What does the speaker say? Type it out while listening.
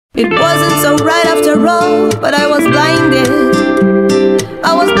so right after all, but I was blinded.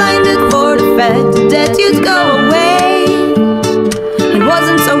 I was blinded for the fact that you'd go away. It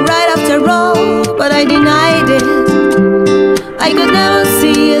wasn't so right after all, but I denied it. I could never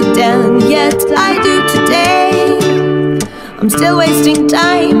see it then, yet I do today. I'm still wasting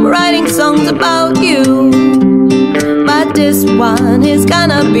time writing songs about you, but this one is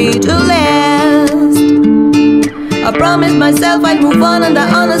gonna be the last. I promised myself I'd move on, and I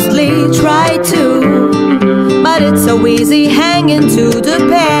honestly try to, but it's so easy hanging to the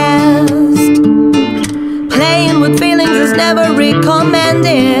past. Playing with feelings is never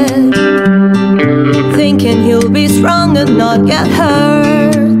recommended. Thinking you'll be strong and not get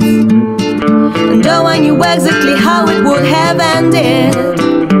hurt, and though I knew exactly how it would have ended,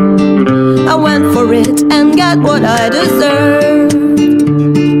 I went for it and got what I deserved.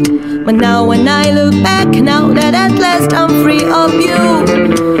 But now when I look back, now that at last I'm free of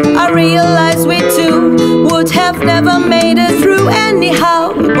you, I realize we two would have never made it through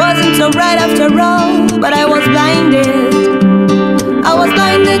anyhow. It wasn't so right after all, but I was blinded. I was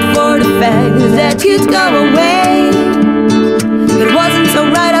blinded for the fact that you'd go away. It wasn't so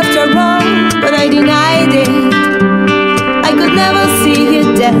right after all, but I denied it. I could never see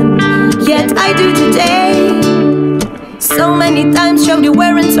it then, yet I do today. So many times showed you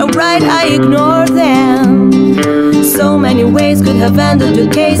weren't so right, I ignored them. So many ways could have ended the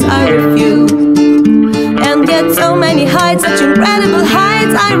case, I refused. And yet so many heights, such incredible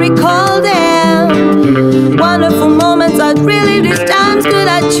heights, I recall them. Wonderful moments I'd relive these times, could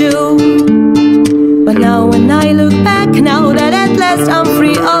I choose? But now when I look back, now that at last I'm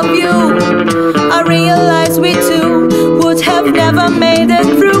free of you, I realize we two would have never made it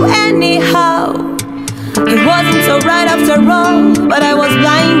through anyhow. It wasn't so right after all, but I was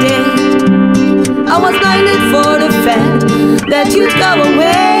blinded. I was blinded for the fact that you'd go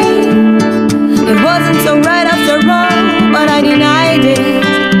away. It wasn't so right after all, but I denied it.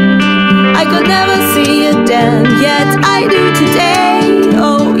 I could never see it then, yet I do today.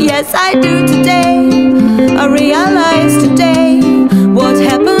 Oh yes, I do today. I realize today what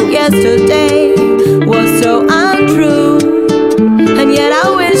happened yesterday was so untrue, and yet I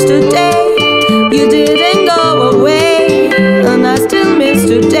wish today you didn't go away, and I still miss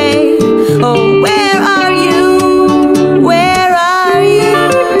today. Oh, where are you? Where are you?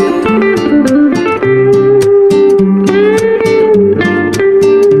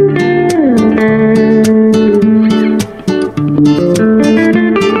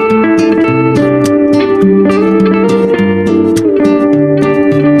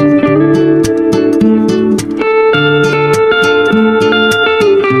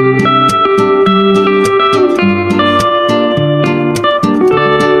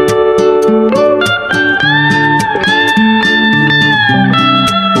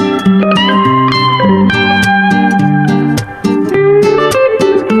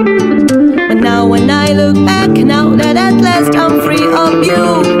 Now that at last I'm free of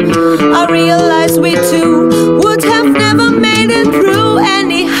you, I realize we two would have never made it through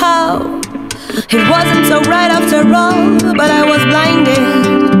anyhow. It wasn't so right after all, but I was blinded.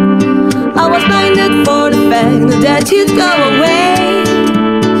 I was blinded for the fact that you'd go away.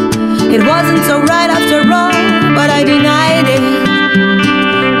 It wasn't so right after all, but I denied it.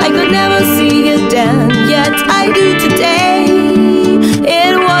 I could never see it then, yet I do today.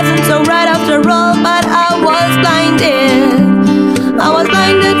 It wasn't so right after all, but I was blinded. I was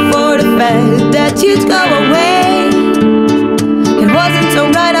blinded for the fact that you'd go away. It wasn't so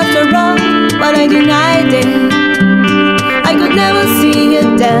right after all, but I denied it. I could never see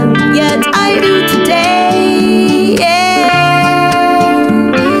it then, yet I do today. Yeah.